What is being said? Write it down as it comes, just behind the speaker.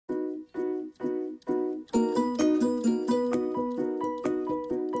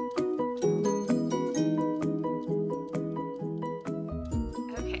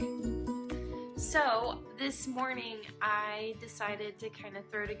this morning I decided to kind of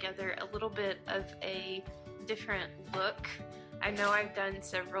throw together a little bit of a different look. I know I've done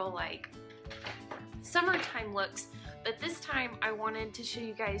several like summertime looks, but this time I wanted to show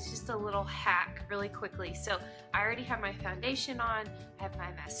you guys just a little hack really quickly. So I already have my foundation on, I have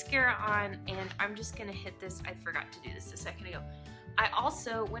my mascara on, and I'm just gonna hit this. I forgot to do this a second ago. I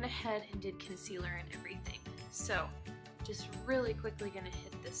also went ahead and did concealer and everything. So just really quickly gonna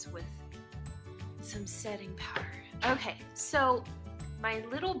hit this with some setting powder. Okay, so my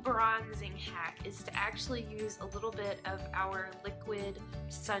little bronzing hack is to actually use a little bit of our liquid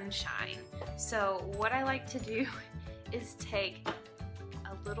sunshine. So what I like to do is take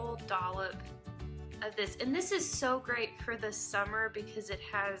a little dollop of this, and this is so great for the summer because it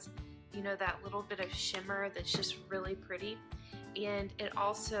has, you know, that little bit of shimmer that's just really pretty, and it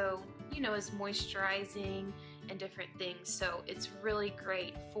also, you know, is moisturizing and different things. So it's really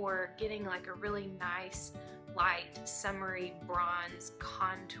great for getting like a really nice light summery bronze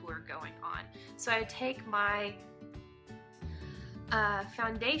contour going on. So I take my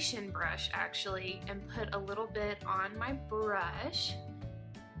foundation brush actually and put a little bit on my brush,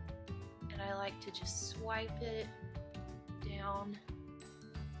 and I like to just swipe it down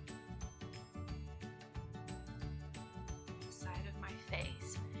the side of my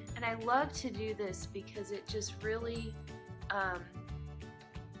face. And I love to do this because it just really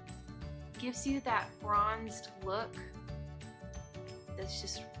gives you that bronzed look that's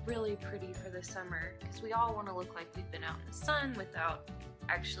just really pretty for the summer, because we all want to look like we've been out in the sun without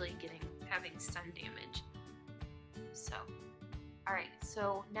actually having sun damage. So, alright,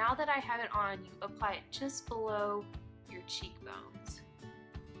 so now that I have it on, you apply it just below your cheekbones.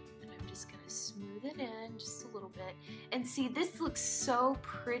 And I'm just going to smooth it in just a little bit. And see, this looks so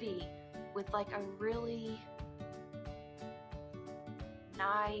pretty with like a really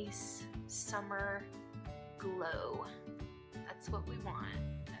nice summer glow. That's what we want,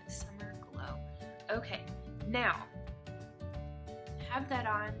 that summer glow. Okay, now have that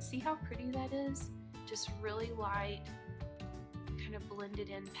on. See how pretty that is? Just really light, kind of blended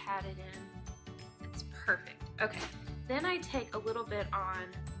in, patted in. It's perfect. Okay, then I take a little bit on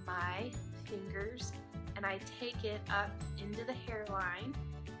my fingers and I take it up into the hairline.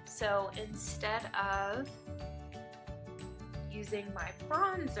 So instead of using my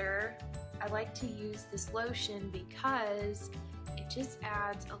bronzer, I like to use this lotion because it just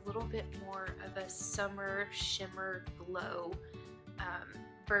adds a little bit more of a summer shimmer glow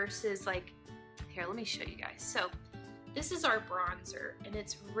versus like, here, let me show you guys. So this is our bronzer and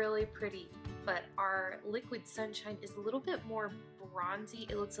it's really pretty, but our liquid sunshine is a little bit more bronzy.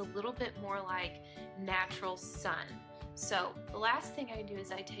 It looks a little bit more like natural sun. So the last thing I do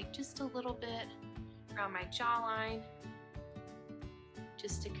is I take just a little bit around my jawline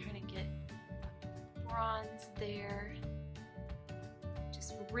just to kind of get bronze there,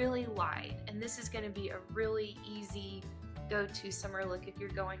 just really light. And this is going to be a really easy go-to summer look if you're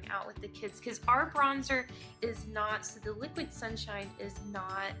going out with the kids, because our bronzer is not, so the liquid sunshine is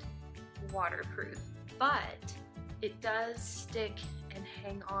not waterproof, but it does stick and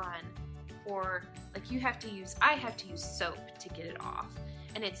hang on for, like, I have to use soap to get it off,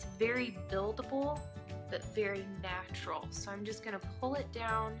 and it's very buildable but very natural. So I'm just going to pull it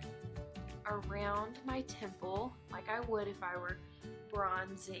down around my temple like I would if I were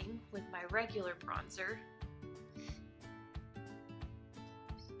bronzing with my regular bronzer.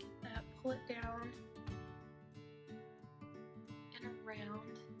 Just get that, pull it down and around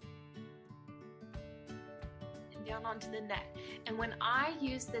and down onto the neck. And when I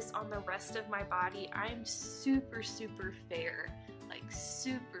use this on the rest of my body, I'm super, super fair, like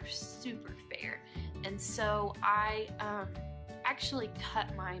super, super fair. And so I actually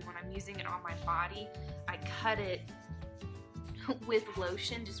cut mine when I'm using it on my body. I cut it with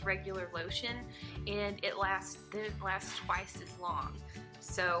lotion, just regular lotion, and it lasts twice as long.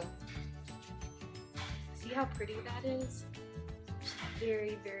 So see how pretty that is? Just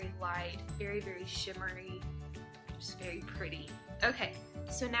very, very light, very, very shimmery, just very pretty. Okay,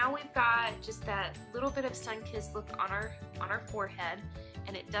 so now we've got just that little bit of sun-kissed look on our forehead,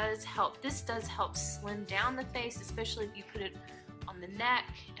 and it does help. This does help slim down the face, especially if you put it on the neck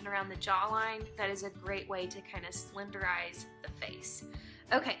and around the jawline. That is a great way to kind of slenderize the face.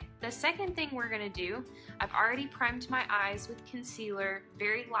 Okay, the second thing we're gonna do, I've already primed my eyes with concealer,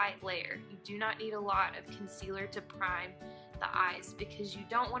 very light layer. You do not need a lot of concealer to prime the eyes because you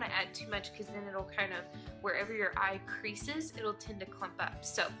don't want to add too much, because then it'll kind of, wherever your eye creases, it'll tend to clump up.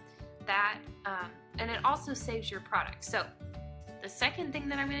 So that, and it also saves your product. So the second thing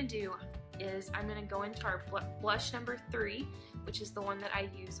that I'm going to do is I'm going to go into our blush number 3, which is the one that I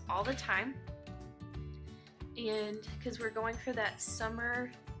use all the time. And because we're going for that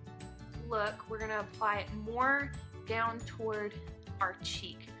summer look, we're gonna apply it more down toward our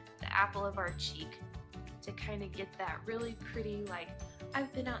cheek, the apple of our cheek, to kind of get that really pretty, like,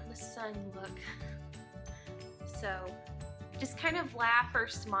 I've been out in the sun look. So just kind of laugh or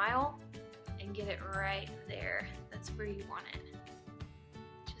smile and get it right there. That's where you want it.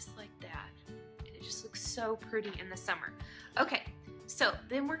 Just like that. And it just looks so pretty in the summer. Okay, so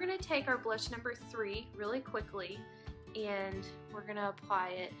then we're gonna take our blush number 3 really quickly, and we're gonna apply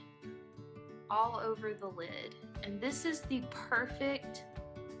it all over the lid. And this is the perfect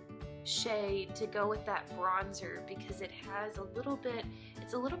shade to go with that bronzer because it has a little bit,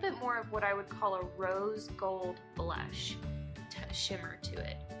 it's a little bit more of what I would call a rose gold blush shimmer to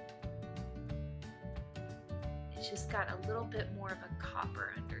it. It's just got a little bit more of a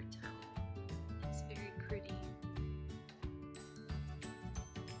copper undertone. It's very pretty.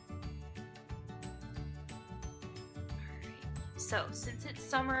 So since it's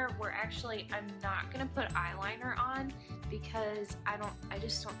summer, I'm not gonna put eyeliner on because I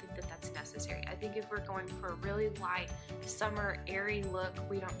just don't think that that's necessary. I think if we're going for a really light summer airy look,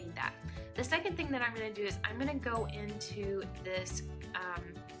 we don't need that. The second thing that I'm gonna do is I'm gonna go into this,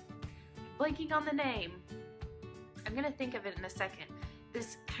 blanking on the name, I'm gonna think of it in a second,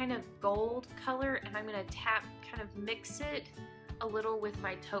 this kind of gold color, and I'm gonna kind of mix it a little with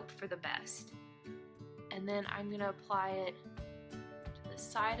my taupe for the best. And then I'm gonna apply it to the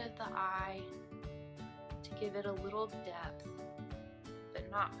side of the eye to give it a little depth, but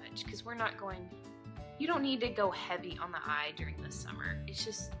not much, because you don't need to go heavy on the eye during the summer.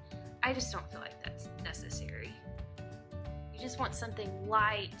 I just don't feel like that's necessary. You just want something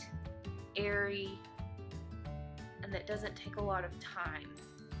light, airy, and that doesn't take a lot of time,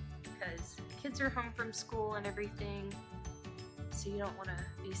 because kids are home from school and everything, so you don't want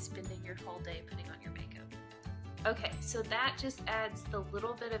to be spending your whole day putting on your makeup. Okay, so that just adds the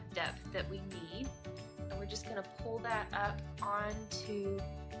little bit of depth that we need, and we're just going to pull that up onto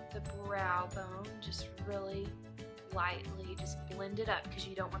the brow bone, just really lightly, just blend it up because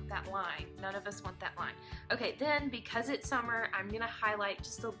you don't want that line. None of us want that line. Okay, then because it's summer, I'm going to highlight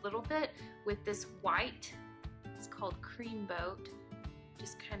just a little bit with this white. It's called Cream Boat.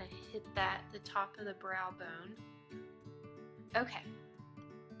 Just kind of hit the top of the brow bone. Okay.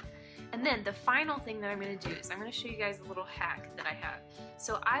 And then the final thing that I'm going to do is I'm going to show you guys a little hack that I have.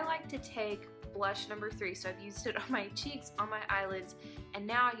 So I like to take blush number 3, so I've used it on my cheeks, on my eyelids, and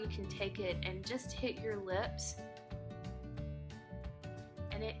now you can take it and just hit your lips,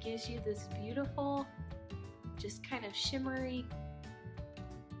 and it gives you this beautiful, just kind of shimmery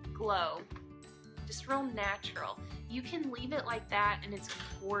glow, just real natural. You can leave it like that and it's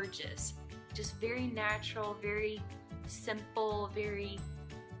gorgeous, just very natural, very simple, very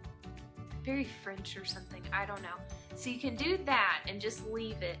French or something, I don't know. So you can do that and just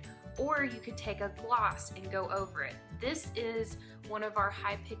leave it, or you could take a gloss and go over it. This is one of our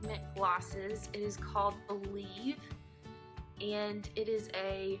high pigment glosses. It is called Believe, and it is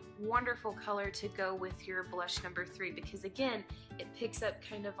a wonderful color to go with your blush number 3 because again, it picks up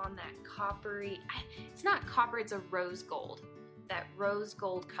kind of on that coppery, it's not copper, it's a rose gold, that rose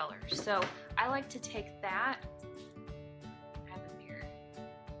gold color. So I like to take that,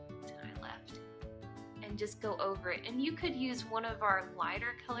 and just go over it. And you could use one of our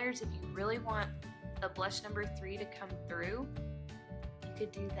lighter colors if you really want the blush number 3 to come through. You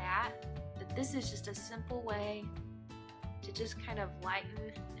could do that, but this is just a simple way to just kind of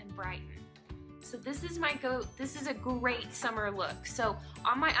lighten and brighten. So this is this is a great summer look. So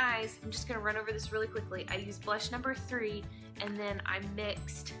on my eyes, I'm just gonna run over this really quickly. I used blush number 3, and then I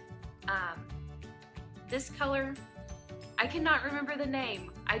mixed this color. I cannot remember the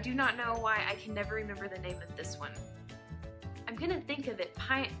name. I do not know why I can never remember the name of this one. I'm gonna think of it,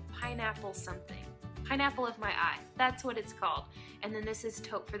 pineapple something. Pineapple of my eye, that's what it's called. And then this is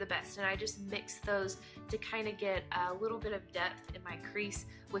Taupe for the Best, and I just mix those to kind of get a little bit of depth in my crease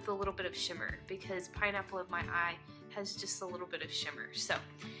with a little bit of shimmer, because Pineapple of my eye has just a little bit of shimmer. So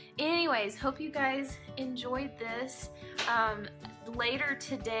anyways, hope you guys enjoyed this. Later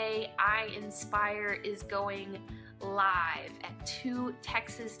today, I Inspire is going live at 2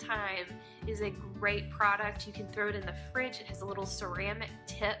 Texas time. It is a great product. You can throw it in the fridge. It has a little ceramic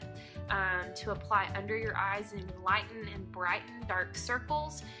tip to apply under your eyes and lighten and brighten dark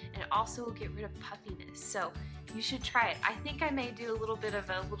circles, and it also will get rid of puffiness. So you should try it. I think I may do a little bit of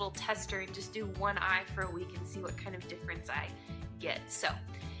a little tester and just do one eye for a week and see what kind of difference I get. So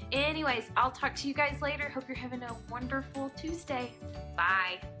anyways, I'll talk to you guys later. Hope you're having a wonderful Tuesday.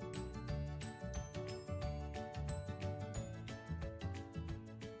 Bye.